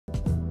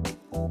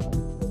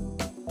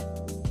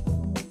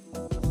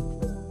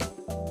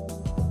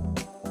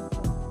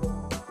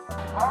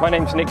My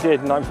name's Nick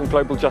Dearden and I'm from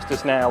Global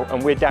Justice Now,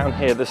 and we're down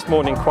here this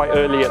morning quite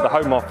early at the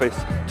Home Office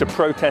to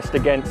protest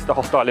against the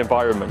hostile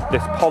environment,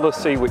 this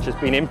policy which has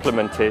been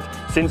implemented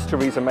since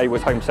Theresa May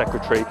was Home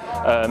Secretary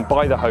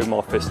by the Home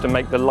Office to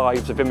make the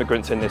lives of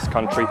immigrants in this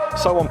country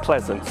so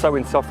unpleasant, so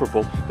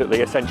insufferable that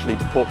they essentially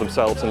deport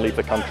themselves and leave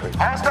the country.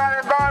 Hostile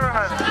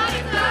environment! Shut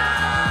it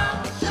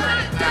down!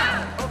 Shut it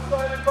down!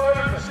 Hostile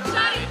environment!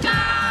 Shut it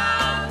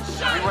down!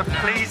 Shut We were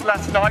pleased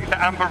last night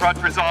that Amber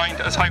Rudd resigned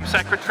as Home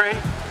Secretary,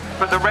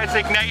 but the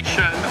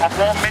resignation of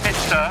one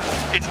minister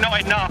is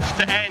not enough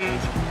to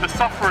end the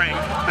suffering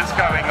that's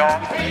going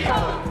on.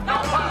 People,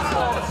 not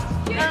passports!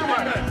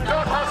 Human,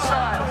 not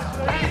hostile!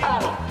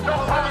 People,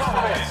 not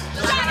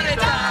passports! Shut it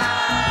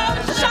down!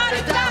 Shut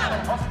it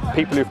down!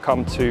 People who've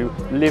come to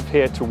live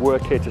here, to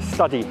work here, to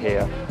study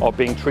here are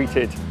being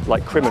treated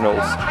like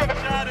criminals.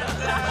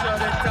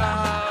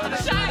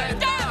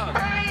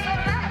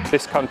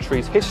 This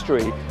country's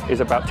history is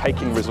about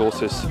taking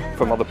resources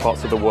from other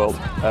parts of the world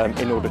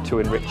in order to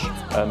enrich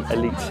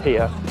elites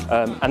here,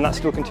 and that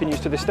still continues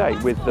to this day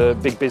with the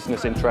big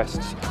business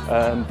interests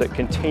that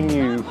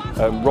continue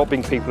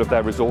robbing people of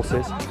their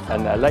resources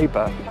and their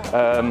labour,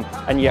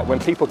 and yet when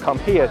people come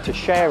here to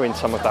share in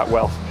some of that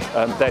wealth,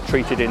 they're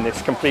treated in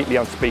this completely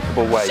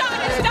unspeakable way.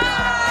 Shut it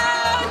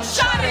down!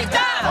 Shut it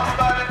down!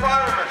 Hostile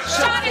environment!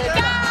 Shut it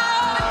down!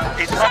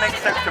 It's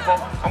unacceptable,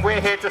 and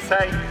we're here to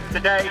say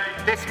today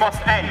this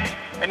must end.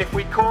 And if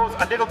we cause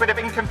a little bit of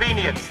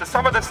inconvenience to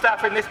some of the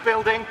staff in this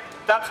building,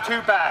 that's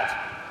too bad.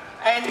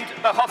 End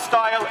the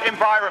hostile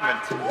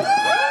environment.